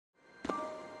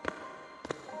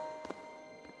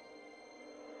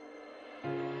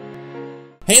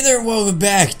Hey there, and welcome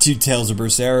back to Tales of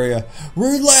Berseria,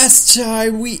 where last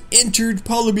time we entered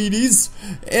Palamedes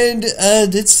and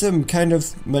did some kind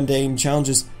of mundane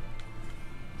challenges.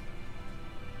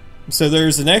 So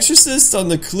there's an exorcist on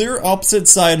the clear opposite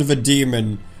side of a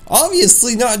demon,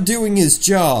 obviously not doing his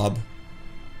job.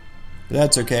 But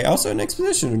that's okay. Also an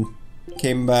exposition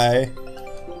came by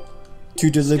to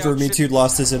deliver me 2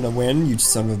 losses and a win, you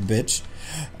son of a bitch.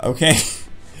 Okay.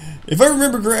 If I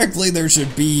remember correctly, there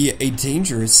should be a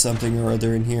dangerous something or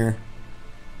other in here.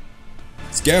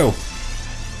 Let's go.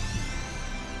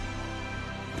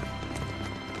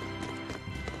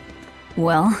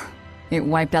 Well, it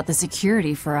wiped out the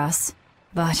security for us,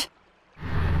 but...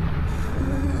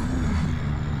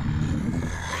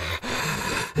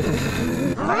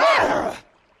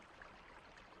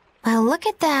 Well, look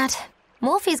at that.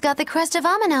 Wolfie's got the crest of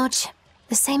Amenoch,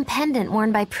 the same pendant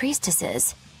worn by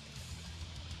priestesses.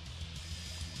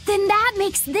 Then that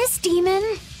makes this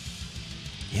demon.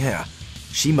 Yeah,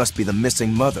 she must be the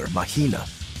missing mother, Mahina.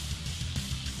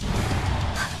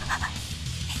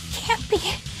 It can't be.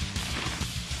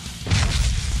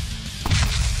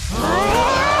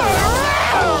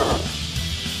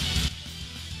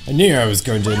 I knew I was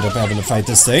going to end up having to fight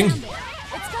this thing. It's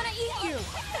gonna eat you.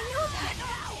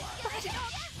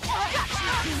 I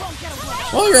know that.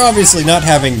 Well, you're obviously not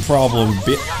having problem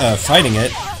fighting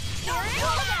it.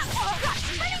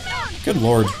 Good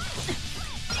lord.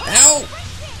 Ow!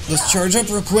 Let's charge up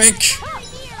real quick.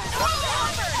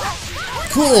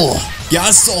 Cool! Got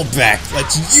us all back.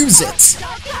 Let's use it!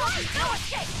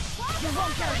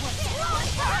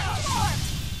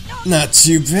 Not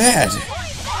too bad.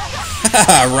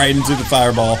 Haha, right into the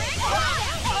fireball.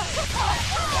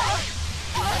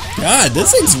 God,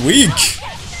 this thing's weak.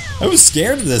 I was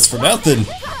scared of this for nothing.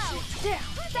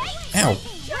 Ow.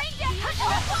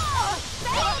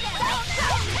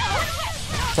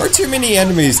 Far too many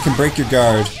enemies can break your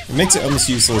guard. It makes it almost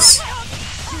useless.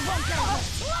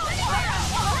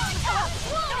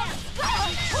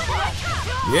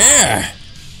 Yeah!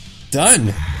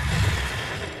 Done!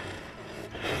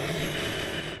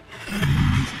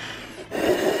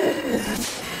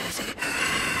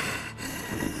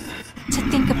 To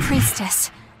think a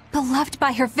priestess, beloved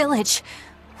by her village,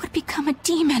 would become a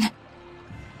demon.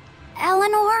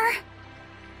 Eleanor?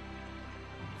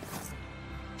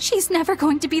 She's never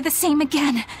going to be the same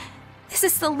again. This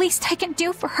is the least I can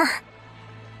do for her.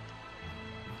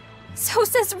 So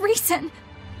says reason.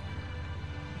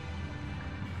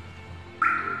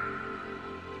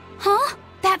 Huh?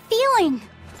 That feeling.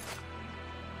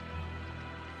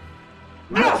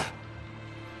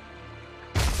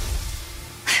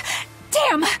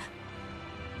 Damn!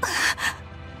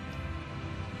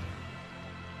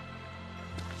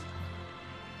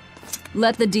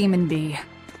 Let the demon be.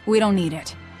 We don't need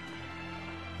it.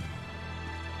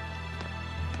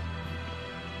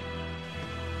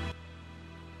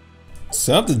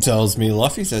 Something tells me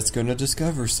Luffy's gonna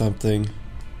discover something.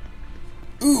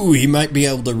 Ooh, he might be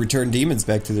able to return demons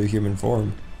back to their human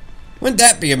form. Wouldn't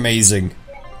that be amazing?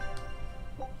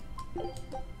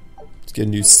 Let's get a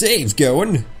new save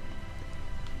going.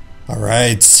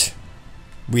 Alright.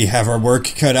 We have our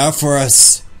work cut out for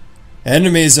us.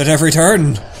 Enemies at every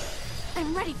turn.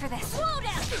 I'm ready for this.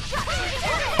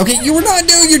 Okay, you were not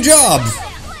doing your job!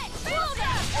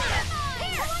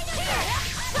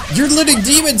 You're letting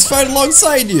demons fight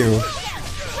alongside you!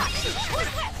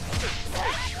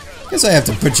 Guess I have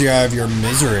to put you out of your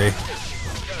misery.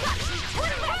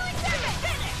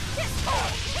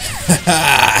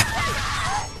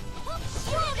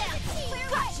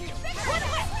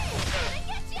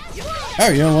 Oh,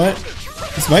 you know what?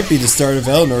 This might be the start of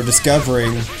Eleanor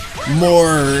discovering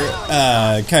more,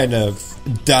 kind of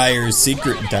dire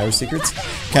secrets?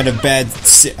 Kind of bad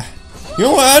you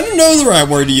know what? I don't know the right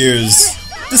word to use.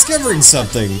 Discovering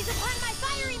something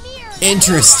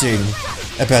interesting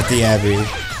about the Abbey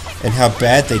and how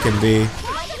bad they can be.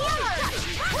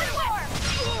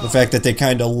 The fact that they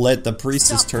kind of let the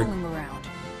priestess turn. Around.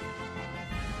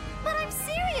 But I'm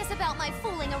serious about my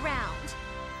fooling around.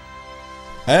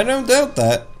 I don't doubt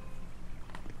that.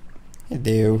 I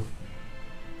do.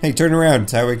 Hey, turn around.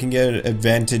 It's how we can get an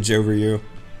advantage over you.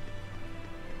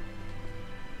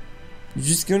 You're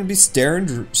just gonna be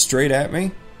staring straight at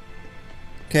me?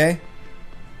 Okay.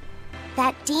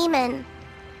 That demon.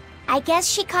 I guess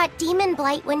she caught demon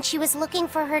blight when she was looking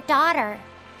for her daughter.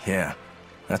 Yeah,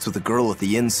 that's what the girl at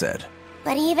the inn said.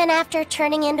 But even after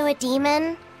turning into a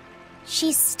demon,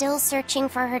 she's still searching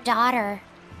for her daughter.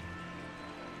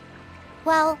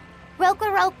 Well,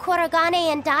 Rokurok,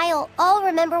 Kurogane, and Dial all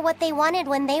remember what they wanted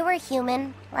when they were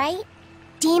human, right?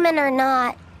 Demon or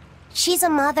not, she's a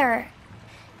mother.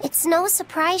 It's no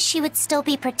surprise she would still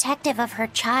be protective of her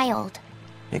child.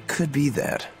 It could be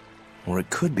that. Or it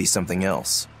could be something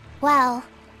else. Well,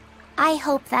 I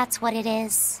hope that's what it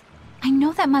is. I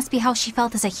know that must be how she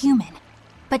felt as a human.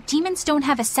 But demons don't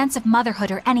have a sense of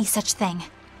motherhood or any such thing.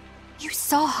 You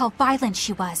saw how violent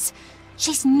she was.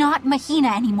 She's not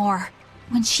Mahina anymore.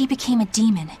 When she became a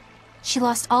demon, she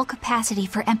lost all capacity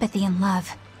for empathy and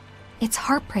love. It's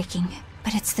heartbreaking,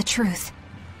 but it's the truth.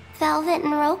 Velvet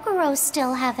and Rokurou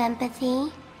still have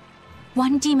empathy.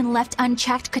 One demon left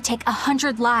unchecked could take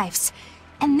 100 lives.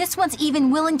 And this one's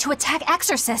even willing to attack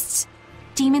exorcists.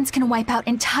 Demons can wipe out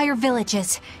entire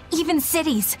villages, even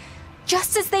cities,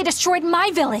 just as they destroyed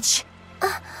my village.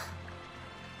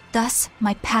 Thus,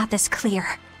 my path is clear.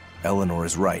 Eleanor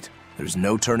is right. There's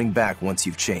no turning back once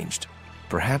you've changed.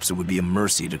 Perhaps it would be a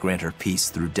mercy to grant her peace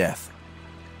through death.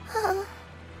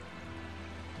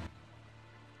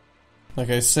 Like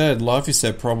I said,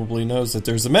 Laphicet probably knows that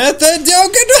there's a method.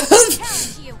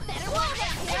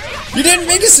 You didn't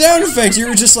make a sound effect. You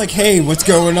were just like, hey, what's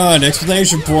going on?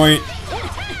 Explanation point.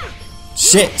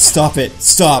 Shit, stop it.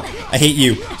 Stop. I hate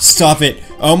you. Stop it.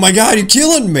 Oh my god, you're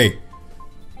killing me.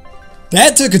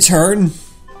 That took a turn.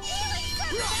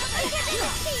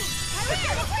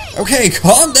 Okay,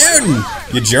 calm down,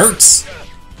 you jerks.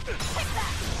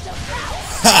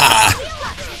 Ha!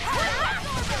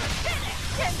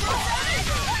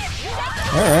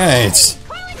 Alright.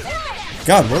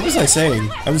 God, what was I saying?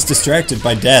 I was distracted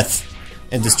by death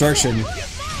and destruction.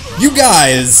 You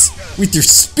guys, with your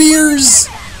spears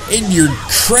and your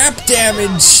crap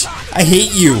damage, I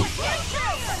hate you.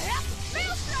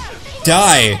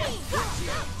 Die.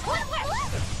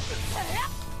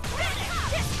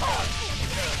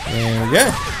 There we go.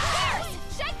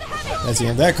 That's the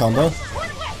end of that combo.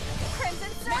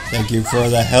 Thank you for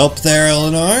the help there,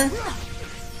 Eleanor.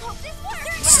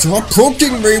 Stop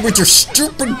poking me with your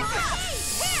stupid...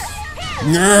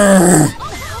 I'm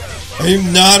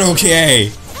not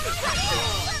okay.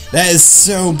 That is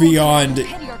so beyond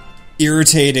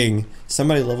irritating.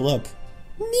 Somebody level up.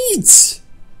 Neat.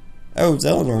 Oh, it's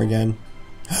Eleanor again.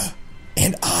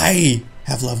 And I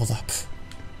have leveled up.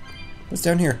 What's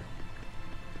down here?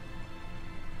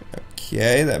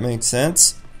 Okay, that makes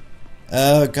sense.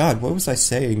 God, what was I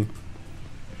saying?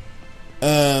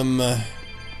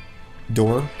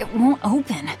 Door? It won't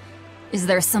open. Is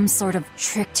there some sort of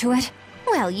trick to it?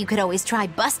 Well, you could always try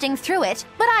busting through it,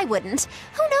 but I wouldn't.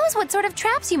 Who knows what sort of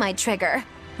traps you might trigger?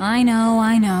 I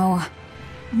know.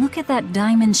 Look at that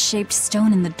diamond-shaped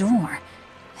stone in the door.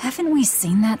 Haven't we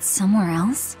seen that somewhere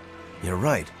else? You're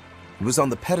right. It was on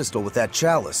the pedestal with that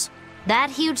chalice. That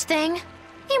huge thing?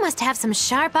 You must have some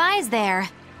sharp eyes there.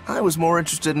 I was more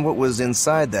interested in what was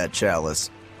inside that chalice.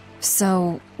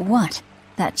 So, what?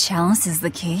 That chalice is the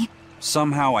key?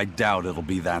 Somehow I doubt it'll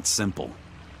be that simple.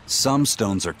 Some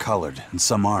stones are colored and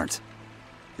some aren't.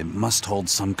 It must hold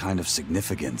some kind of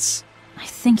significance. I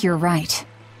think you're right.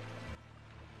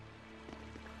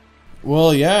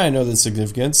 Well, yeah, I know the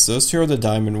significance. Those two are the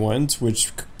diamond ones,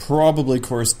 which probably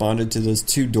corresponded to those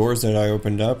two doors that I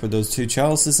opened up, or those two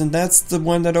chalices, and that's the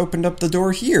one that opened up the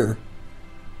door here.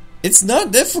 It's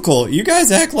not difficult. You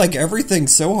guys act like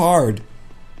everything's so hard.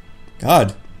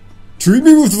 God. Treat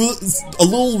me with a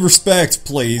little respect,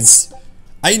 please.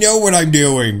 I know what I'm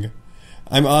doing.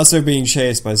 I'm also being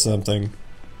chased by something.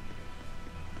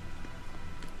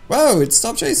 Whoa, it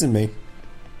stopped chasing me.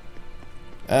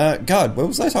 God, what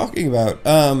was I talking about?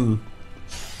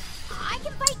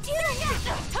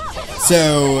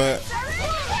 So,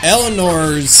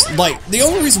 Eleanor's, like, the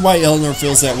only reason why Eleanor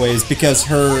feels that way is because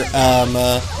her,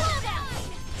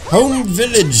 home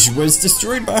village was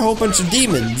destroyed by a whole bunch of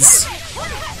demons.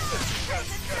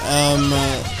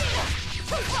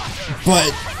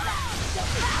 But,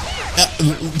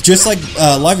 just like,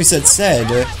 Laphicet said,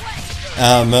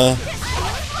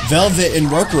 Velvet and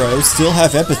Rokurou still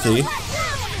have empathy.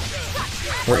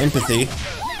 Or empathy.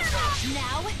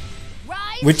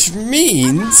 Which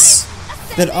means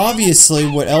that obviously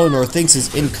what Eleanor thinks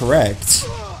is incorrect.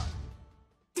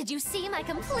 Did you see my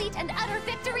complete and utter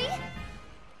victory?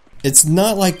 It's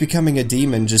not like becoming a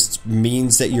demon just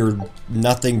means that you're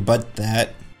nothing but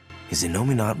that. Is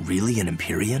Innominat really an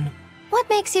Empyrean? What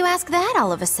makes you ask that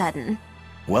all of a sudden?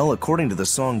 Well, according to the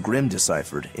song Grimm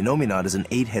deciphered, Innominat is an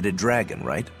 8-headed dragon,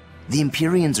 right? The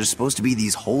Empyreans are supposed to be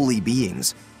these holy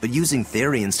beings, but using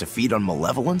Therians to feed on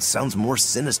malevolence sounds more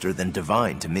sinister than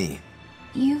divine to me.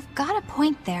 You've got a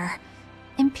point there.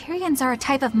 Empyreans are a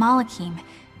type of Malachim,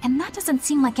 and that doesn't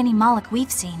seem like any Malach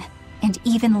we've seen. And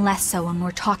even less so when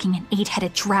we're talking an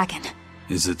 8-headed dragon.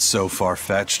 Is it so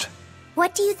far-fetched?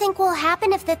 What do you think will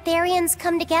happen if the Therians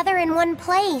come together in one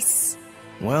place?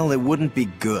 Well, it wouldn't be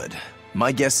good.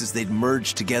 My guess is they'd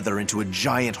merge together into a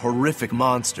giant, horrific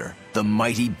monster. The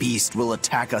mighty beast will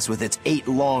attack us with its 8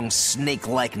 long,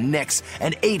 snake-like necks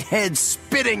and 8 heads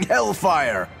spitting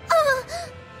hellfire!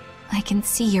 I can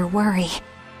see your worry.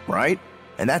 Right?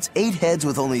 And that's 8 heads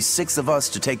with only 6 of us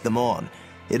to take them on.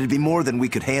 It'd be more than we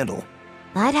could handle.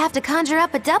 I'd have to conjure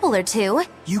up a double or two.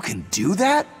 You can do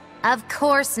that? Of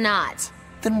course not.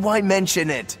 Then why mention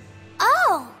it?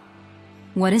 Oh!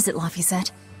 What is it,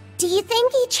 Laphicet? Do you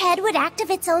think each head would act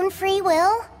of its own free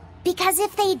will? Because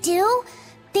if they do,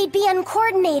 they'd be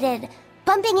uncoordinated,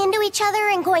 bumping into each other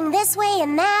and going this way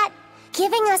and that,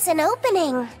 giving us an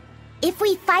opening. If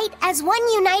we fight as one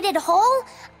united whole,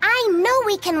 I know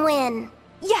we can win.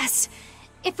 Yes!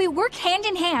 If we work hand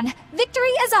in hand, victory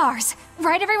is ours.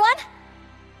 Right, everyone?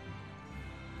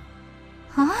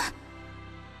 Huh?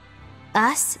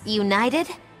 Us united?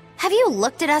 Have you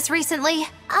looked at us recently?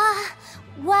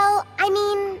 Well, I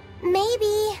mean,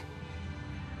 maybe.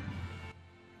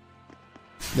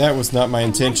 That was not my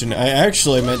intention. I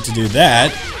actually meant to do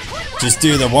that. Just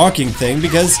do the walking thing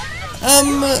because,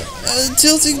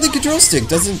 tilting the control stick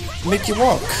doesn't make you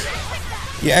walk.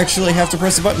 You actually have to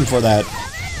press a button for that.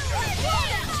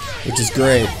 Which is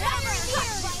great.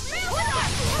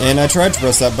 And I tried to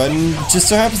press that button. Just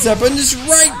so happens that button is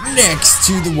right next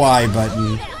to the Y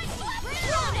button.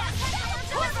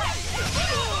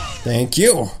 Thank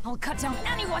you. I'll cut down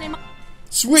anyone in my...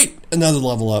 Sweet! Another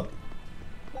level up.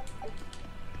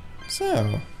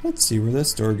 So, let's see where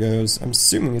this door goes. I'm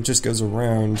assuming it just goes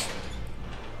around.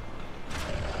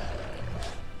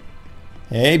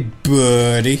 Hey,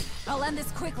 buddy. I'll end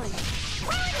this quickly.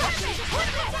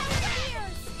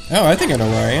 Oh, I think I know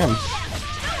where I am.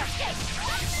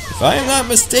 If I am not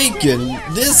mistaken,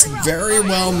 this very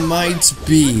well might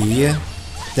be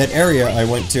that area I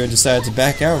went to and decided to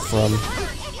back out from.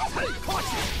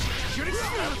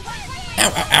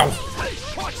 Ow, ow, ow.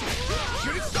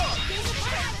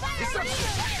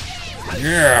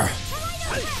 Yeah.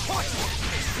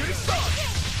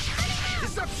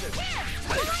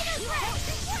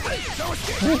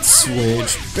 Let's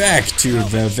switch back to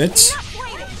Velvet.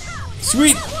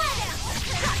 Sweet.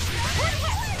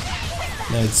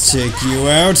 Let's take you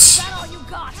out.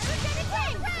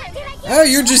 Oh,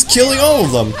 you're just killing all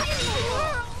of them.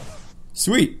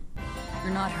 Sweet.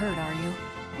 You're not hurt, are you?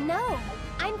 No,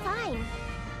 I'm fine.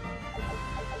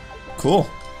 Cool.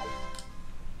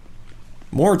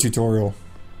 More tutorial.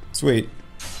 Sweet.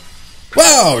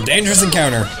 Whoa! Dangerous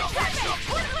encounter.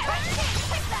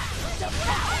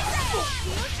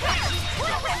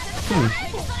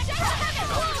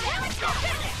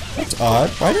 That's odd.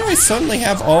 Why do I suddenly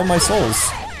have all my souls?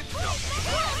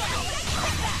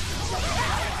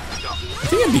 I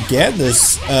think I began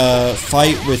this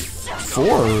fight with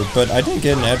 4, but I didn't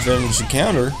get an advantage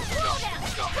encounter.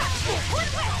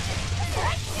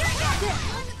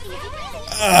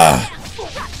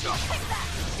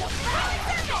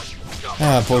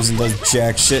 Poison does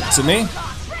jack shit to me.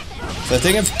 So I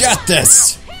think I've got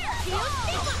this.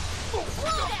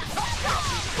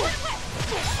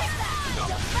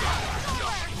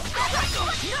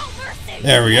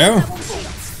 There we go.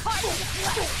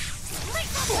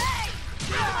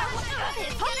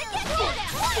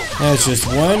 That's just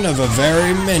one of a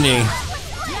very many.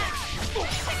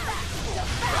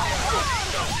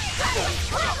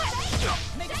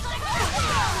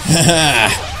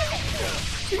 Haha.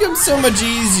 Becomes so much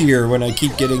easier when I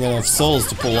keep getting enough souls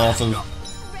to pull off of.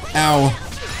 Ow.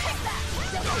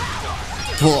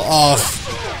 Pull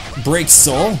off. Break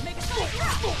soul.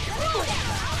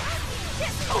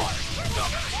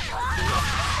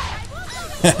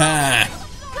 Haha.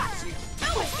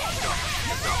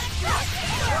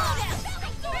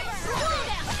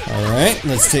 Alright,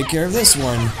 let's take care of this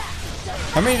one.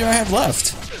 How many do I have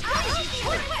left?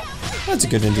 That's a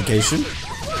good indication.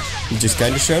 He just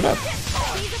kinda showed up.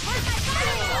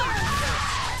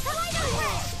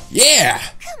 Yeah!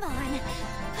 Come on,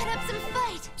 put up some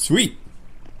fight. Sweet.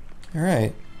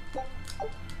 Alright.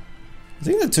 I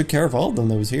think that took care of all of them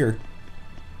that was here.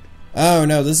 Oh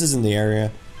no, this isn't the area.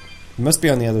 It must be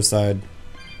on the other side.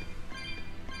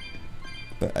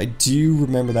 But I do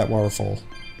remember that waterfall.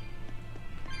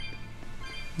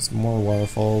 There's more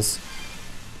waterfalls.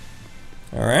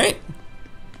 Alright.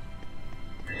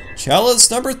 Chalice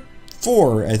number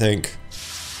 4, I think.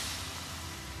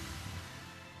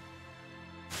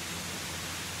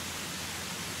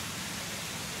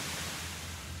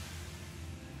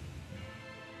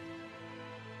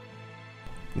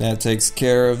 That takes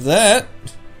care of that.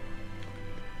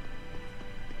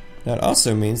 That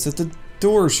also means that the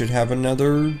door should have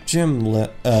another gem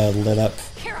lit up.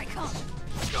 Here I come.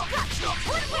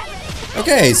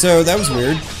 Okay, so that was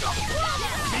weird.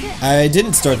 I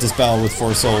didn't start this battle with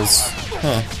 4 souls.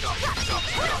 Huh.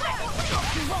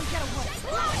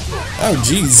 Oh,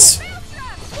 jeez.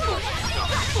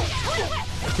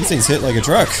 These things hit like a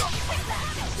truck.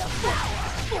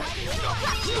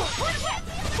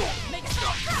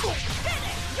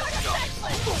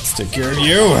 Let's take care of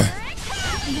you.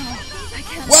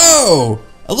 Whoa!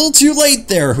 A little too late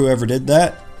there, whoever did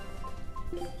that.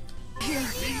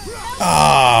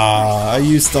 Ah, I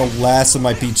used the last of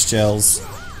my peach shells.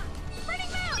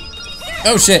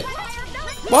 Oh shit!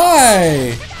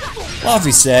 Why?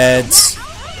 Laffy said.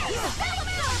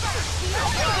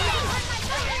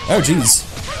 Oh jeez,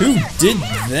 who did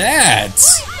that?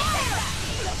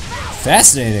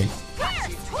 Fascinating.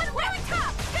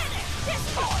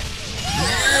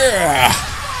 Yeah.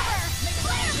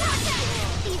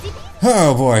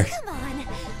 Oh boy.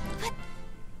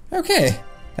 Okay,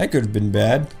 that could have been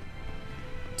bad.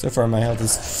 So far my health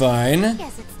is fine.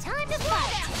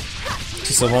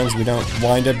 Just so long as we don't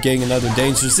wind up getting another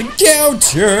dangerous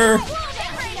encounter.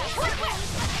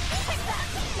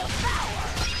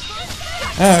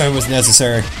 Oh, it was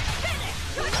necessary.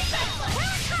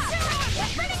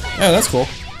 Oh, that's cool.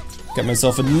 Got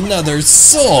myself another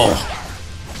soul.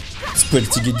 Let's put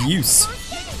it to good use.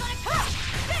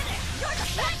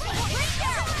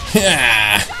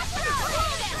 Yeah.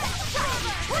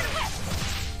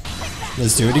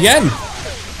 Let's do it again.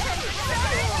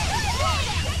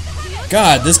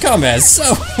 God, this combat is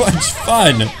so much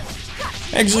fun. I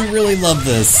actually really love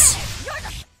this.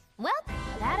 Well,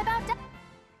 that about does.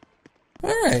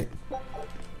 Alright.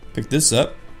 Pick this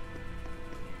up.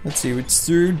 Let's see what's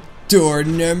through door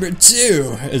number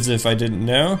 2. As if I didn't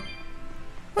know.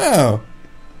 Oh.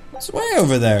 It's way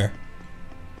over there.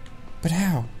 But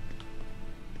how?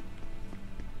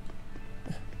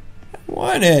 I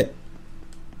want it.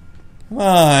 Come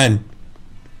on.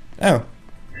 Oh.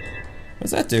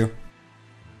 What's that do?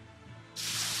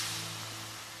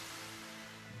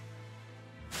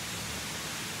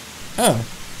 Oh.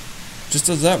 Just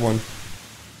does that one.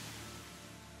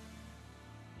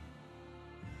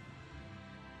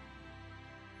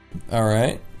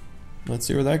 Alright. Let's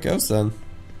see where that goes then.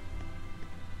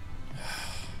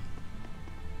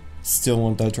 Still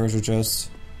want that treasure chest.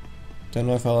 Don't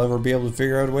know if I'll ever be able to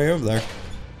figure out a way over there.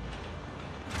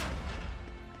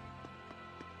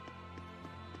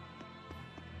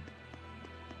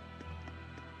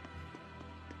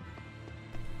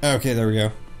 Okay, there we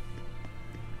go.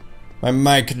 My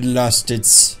mic lost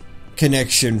its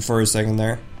connection for a second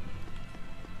there.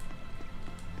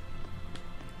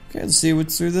 Okay, let's see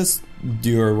what's through this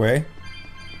doorway.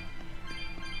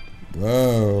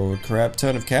 Whoa, a crap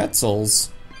ton of cat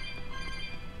souls.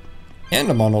 And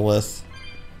a monolith.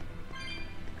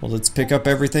 Well, let's pick up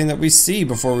everything that we see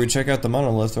before we check out the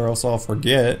monolith, or else I'll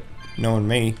forget, knowing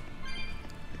me.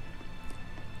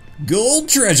 Gold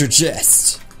treasure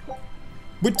chest!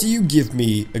 What do you give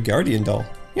me? A guardian doll.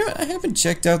 You know what? I haven't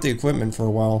checked out the equipment for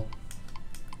a while.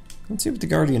 Let's see what the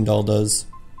guardian doll does.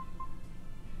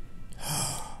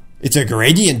 It's a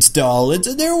gradient doll. It's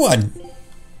a new one.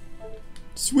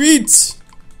 Sweet.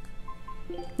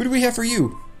 What do we have for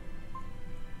you?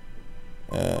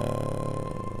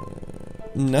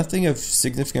 Nothing of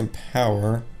significant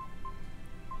power.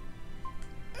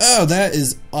 Oh, that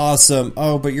is awesome.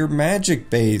 Oh, but you're magic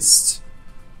based.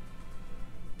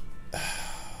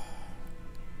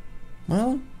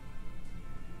 Well,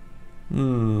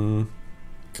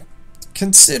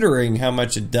 considering how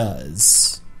much it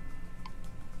does,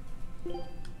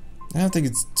 I don't think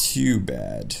it's too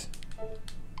bad.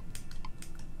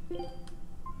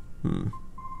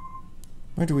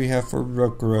 What do we have for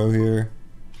Rokuro here?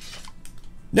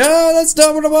 No, that's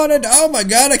not what I wanted. Oh my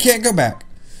god, I can't go back.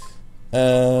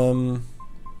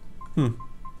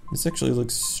 This actually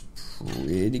looks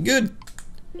pretty good.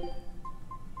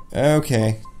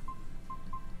 Okay.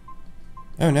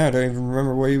 Oh, now I don't even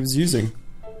remember what he was using.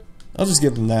 I'll just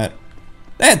give him that.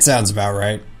 That sounds about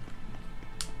right.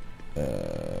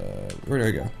 Where do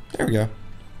I go? There we go.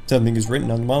 Something is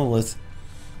written on the monolith.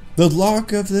 The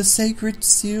lock of the sacred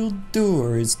sealed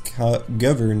door is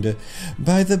governed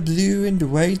by the blue and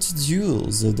white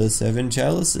jewels of the 7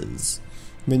 chalices.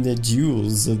 When the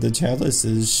jewels of the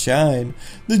chalices shine,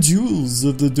 the jewels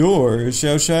of the door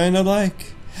shall shine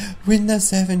alike. When the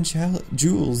 7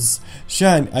 jewels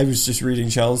shine, I was just reading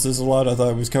chalices a lot, I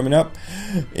thought it was coming up.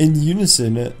 In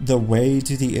unison, the way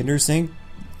to the inner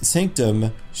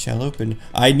sanctum shall open.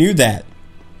 I knew that.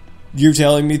 You're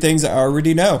telling me things I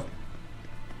already know.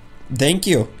 Thank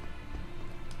you.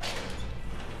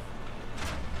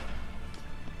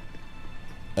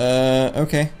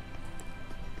 Okay.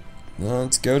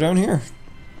 Let's go down here.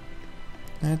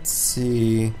 Let's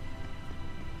see.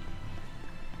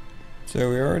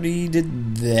 So we already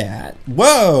did that.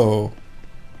 Whoa!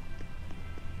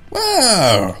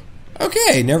 Whoa!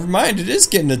 Okay, never mind. It is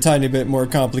getting a tiny bit more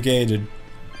complicated.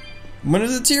 One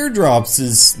of the teardrops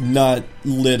is not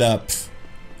lit up.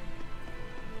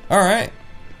 Alright.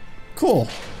 Cool.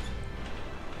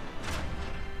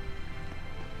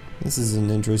 This is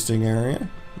an interesting area.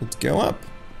 Let's go up.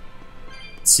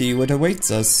 See what awaits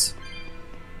us.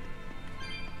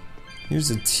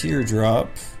 Here's a teardrop.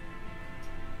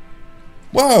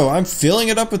 Whoa, I'm filling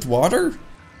it up with water?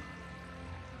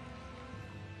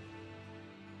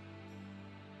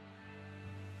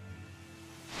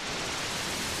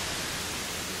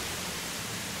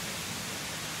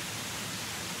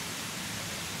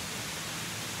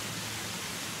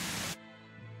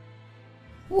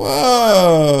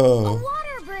 Whoa! A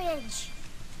water bridge!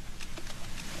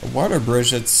 A water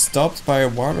bridge that's stopped by a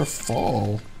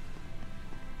waterfall.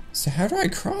 So how do I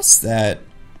cross that?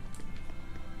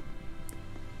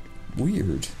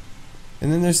 Weird.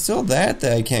 And then there's still that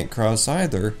I can't cross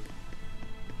either. Are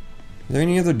there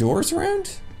any other doors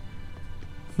around?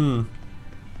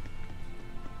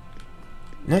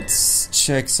 Let's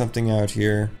check something out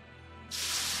here.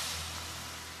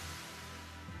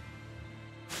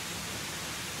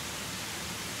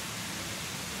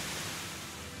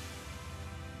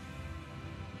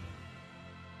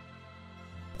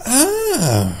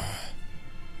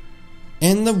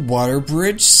 And the water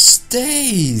bridge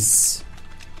stays.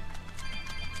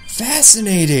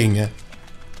 Fascinating.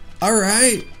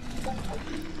 Alright.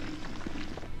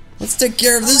 Let's take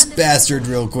care of this bastard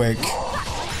real quick.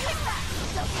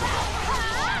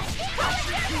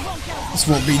 This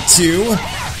won't be too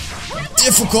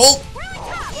difficult.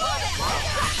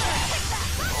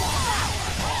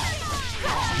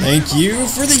 Thank you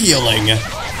for the healing.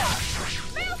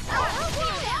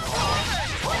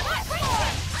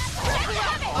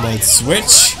 Let's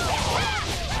switch.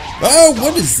 Oh,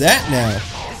 what is that now?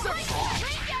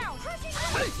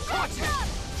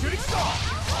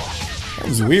 That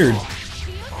was weird.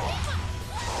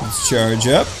 Let's charge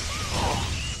up.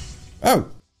 Oh.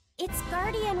 Its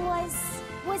guardian was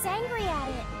angry at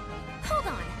it. Hold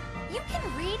on. You can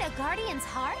read a guardian's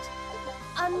heart?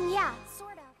 Yeah,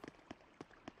 sort of.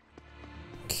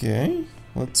 Okay.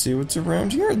 Let's see what's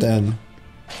around here then.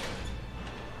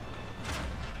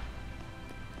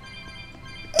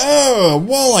 Oh, a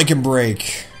wall I can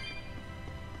break.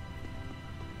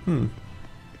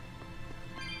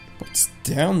 What's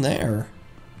down there?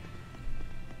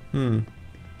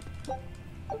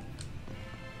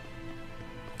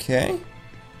 Okay.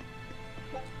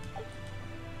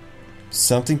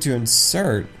 Something to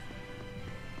insert.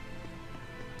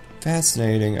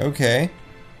 Fascinating. Okay.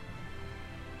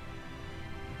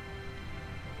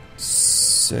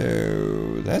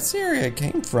 So that's the area it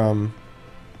came from.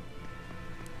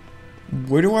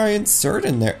 Where do I insert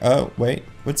in there? Oh, wait.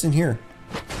 What's in here?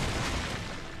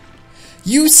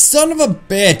 You son of a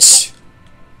bitch!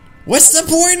 What's the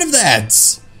point of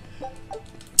that?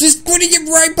 Just putting it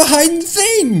right behind the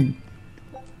thing!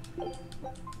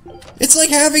 It's like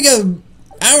having a...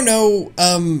 I don't know,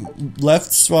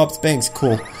 left swaps banks.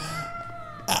 Cool.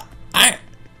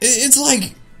 It's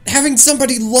like having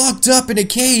somebody locked up in a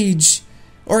cage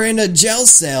or in a jail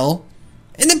cell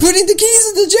and then putting the keys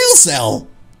in the jail cell.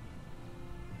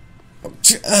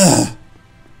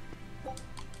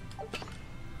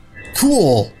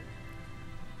 Cool.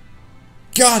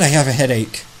 God, I have a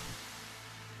headache.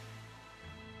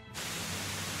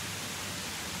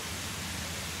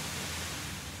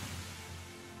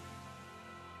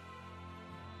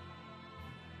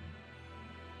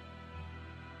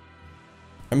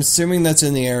 I'm assuming that's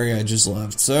in the area I just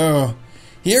left, so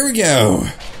here we go.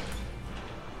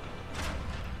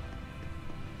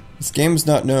 This game is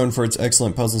not known for its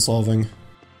excellent puzzle solving.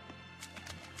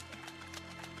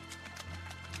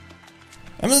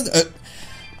 I've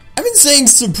been saying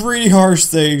some pretty harsh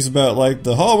things about like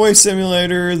the hallway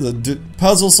simulator, the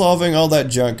puzzle solving, all that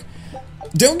junk.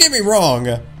 Don't get me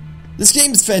wrong, this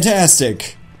game is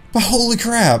fantastic, but holy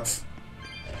crap,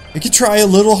 I could try a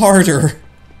little harder.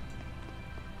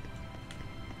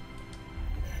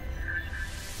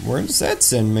 Where does that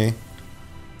send me?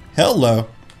 Hello.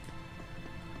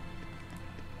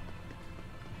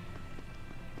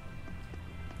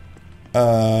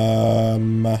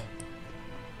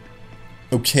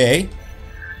 Okay.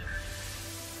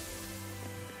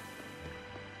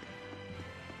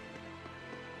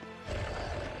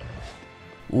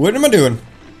 What am I doing?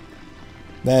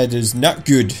 That is not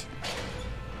good.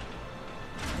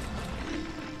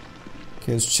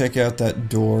 Okay, let's check out that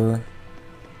door.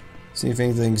 See if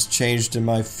anything's changed in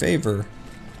my favor.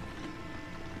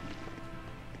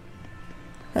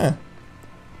 Huh.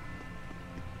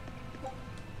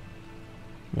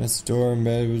 That's the door in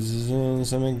bed was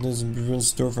something doesn't prevent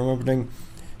the door from opening.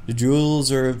 The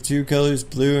jewels are of two colors,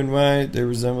 blue and white. They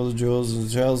resemble the jewels in the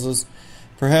chalices.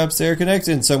 Perhaps they are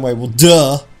connected in some way. Well,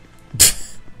 duh!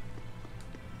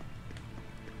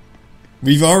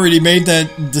 We've already made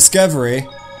that discovery.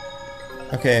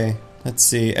 Okay, let's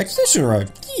see. Expedition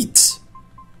arrived. Neat!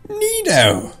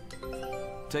 Neato!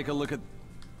 Take a look at...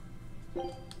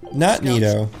 Not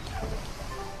neato.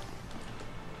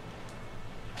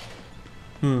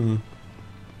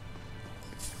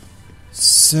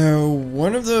 So,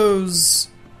 one of those...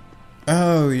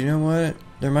 Oh, you know what?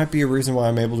 There might be a reason why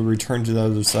I'm able to return to the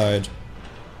other side.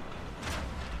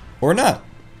 Or not.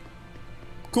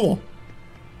 Cool.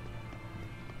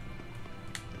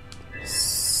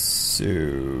 So,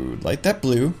 light that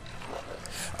blue.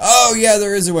 Oh, yeah,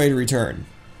 there is a way to return.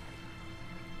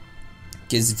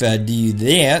 Because if I do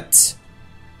that...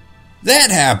 That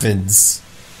happens!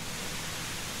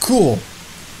 Cool.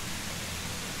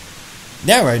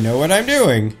 Now I know what I'm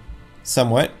doing.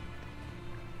 Somewhat.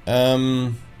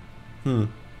 I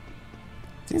think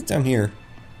it's down here.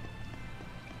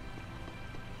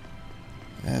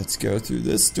 Let's go through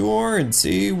this door and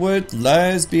see what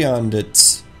lies beyond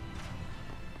it.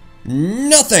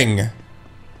 Nothing! You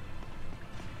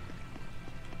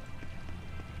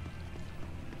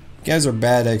guys are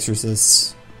bad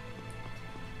exorcists.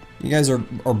 You guys are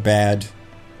bad.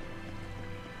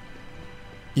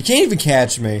 You can't even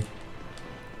catch me.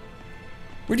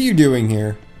 What are you doing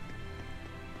here?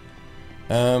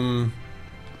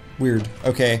 Weird.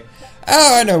 Okay.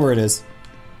 Oh, I know where it is.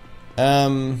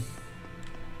 Let's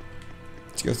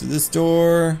go through this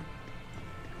door.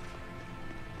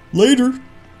 Later.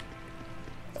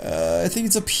 I think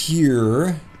it's up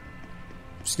here.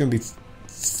 Just gonna be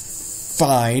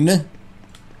fine. Have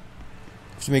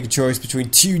to make a choice between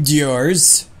two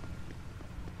doors.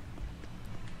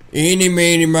 Eeny,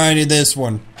 meeny, miny, this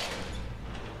one.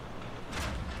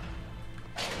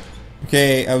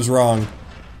 Okay, I was wrong.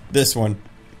 This one.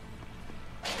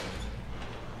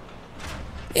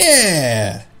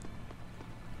 Yeah!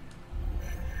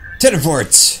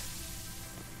 Teleport!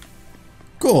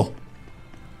 Cool.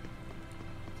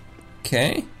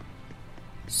 Okay.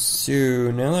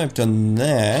 So, now that I've done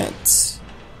that...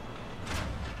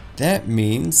 That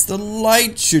means the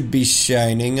light should be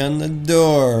shining on the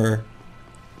door.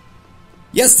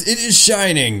 Yes, it is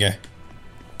shining!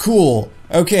 Cool.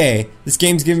 Okay, this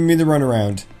game's giving me the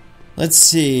runaround. Let's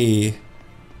see.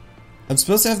 I'm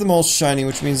supposed to have them all shining,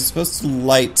 which means it's supposed to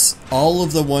light all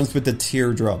of the ones with the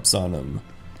teardrops on them.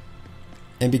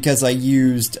 And because I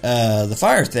used the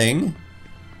fire thing,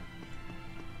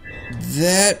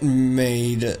 that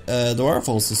made the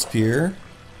waterfalls disappear.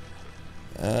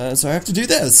 So I have to do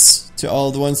this to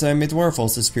all the ones that I made the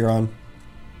waterfalls disappear on.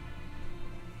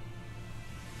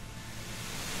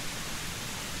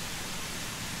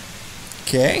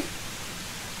 Okay.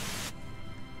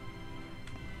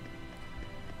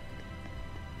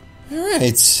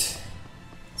 Alright.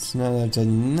 So now that I've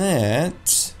done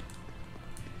that...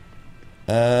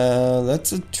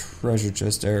 that's a treasure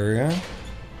chest area.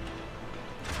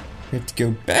 We have to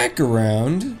go back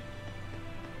around.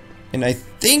 And I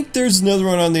think there's another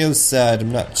one on the other side.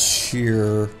 I'm not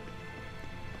sure.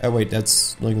 Oh wait,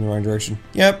 that's looking in the wrong direction.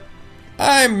 Yep.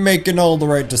 I'm making all the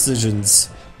right decisions.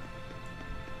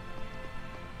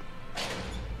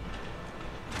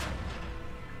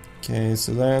 Okay,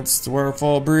 so that's the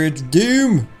Waterfall Bridge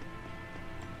Doom!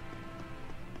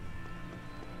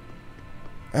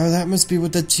 Oh, that must be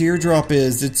what the teardrop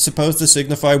is. It's supposed to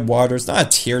signify water. It's not a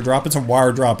teardrop, it's a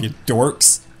water drop, you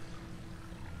dorks.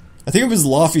 I think it was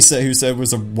Luffy who said it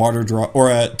was a water drop, or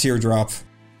a teardrop.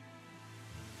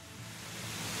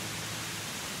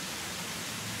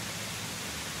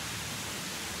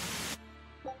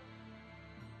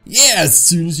 Yeah, as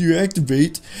soon as you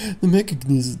activate the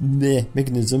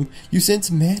mechanism, you sense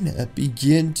mana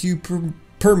begin to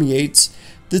permeate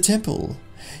the temple.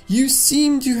 You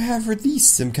seem to have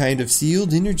released some kind of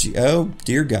sealed energy. Oh,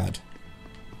 dear God.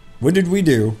 What did we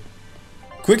do?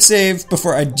 Quick save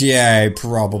before I die,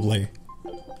 probably.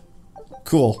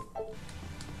 Cool.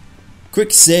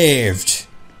 Quick saved.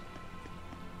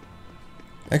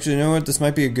 Actually, you know what? This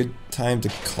might be a good time to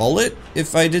call it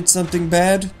if I did something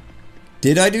bad.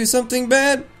 Did I do something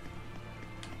bad?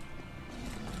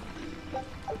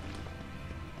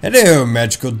 Hello,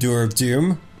 magical door of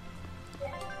doom.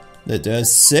 Let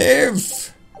us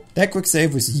save. That quick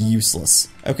save was useless.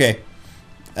 Okay.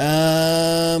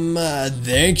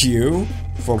 Thank you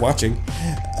for watching.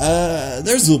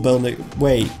 There's a little building.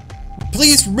 Wait.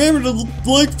 Please remember to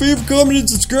like, favorite, comment, and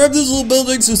subscribe to this little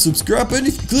building. So subscribe, and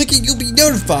if you click it, you'll be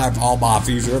notified of all my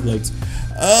future uploads.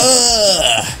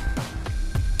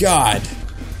 God.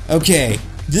 Okay.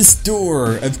 This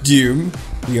door of doom.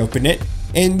 We open it,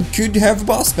 and could have a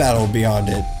boss battle beyond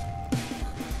it.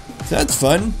 So that's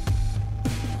fun.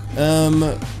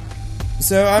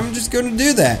 So I'm just gonna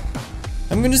do that.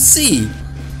 I'm gonna see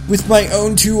with my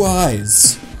own 2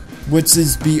 eyes what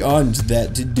is beyond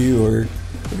that to do. Or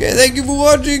okay, thank you for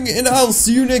watching, and I'll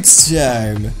see you next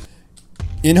time.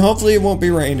 And hopefully it won't be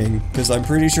raining, because I'm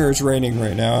pretty sure it's raining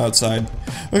right now outside.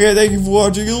 Okay, thank you for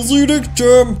watching, I'll see you next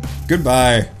time.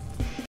 Goodbye.